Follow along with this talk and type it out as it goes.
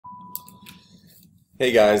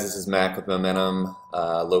Hey guys, this is Mac with Momentum,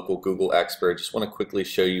 local Google expert. Just want to quickly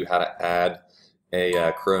show you how to add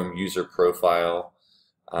a Chrome user profile.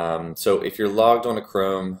 So if you're logged on to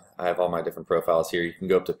Chrome, I have all my different profiles here. You can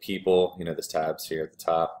go up to People, this tab's here at the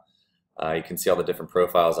top. You can see all the different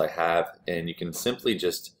profiles I have, and you can simply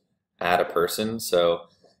just add a person. So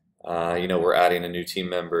we're adding a new team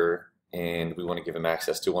member, and we want to give him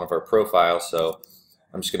access to one of our profiles. So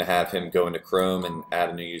I'm just going to have him go into Chrome and add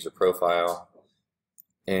a new user profile.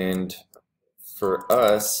 And for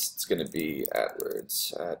us, it's going to be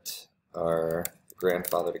AdWords at our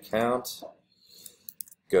grandfathered account.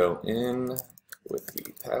 Go in with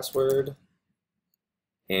the password,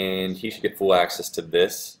 and he should get full access to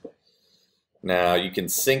this. Now you can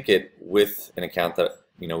sync it with an account that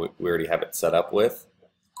we already have it set up with.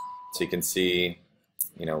 So you can see,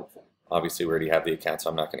 obviously we already have the account,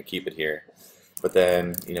 so I'm not going to keep it here. But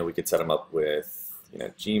then, we could set them up with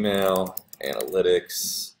Gmail,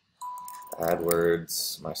 Analytics,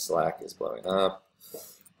 AdWords, my Slack is blowing up,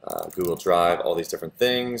 Google Drive, all these different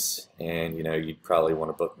things, and you'd probably want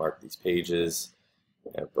to bookmark these pages.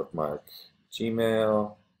 Bookmark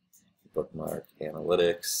Gmail, bookmark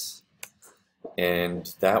Analytics,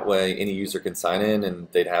 and that way any user can sign in and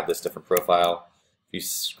they'd have this different profile. If you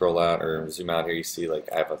scroll out or zoom out here, you see I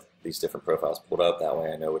have these different profiles pulled up. That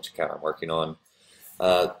way I know which account I'm working on.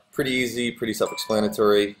 Pretty easy, pretty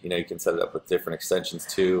self-explanatory. You can set it up with different extensions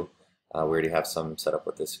too. We already have some set up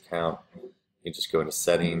with this account. You just go into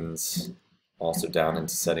settings, also down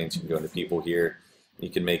into settings, you can go into people here. You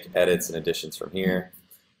can make edits and additions from here.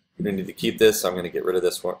 You don't need to keep this, so I'm going to get rid of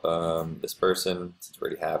this this person since we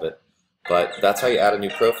already have it. But that's how you add a new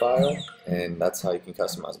profile, and that's how you can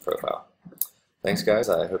customize a profile. Thanks guys,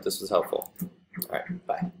 I hope this was helpful. Alright,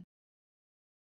 bye.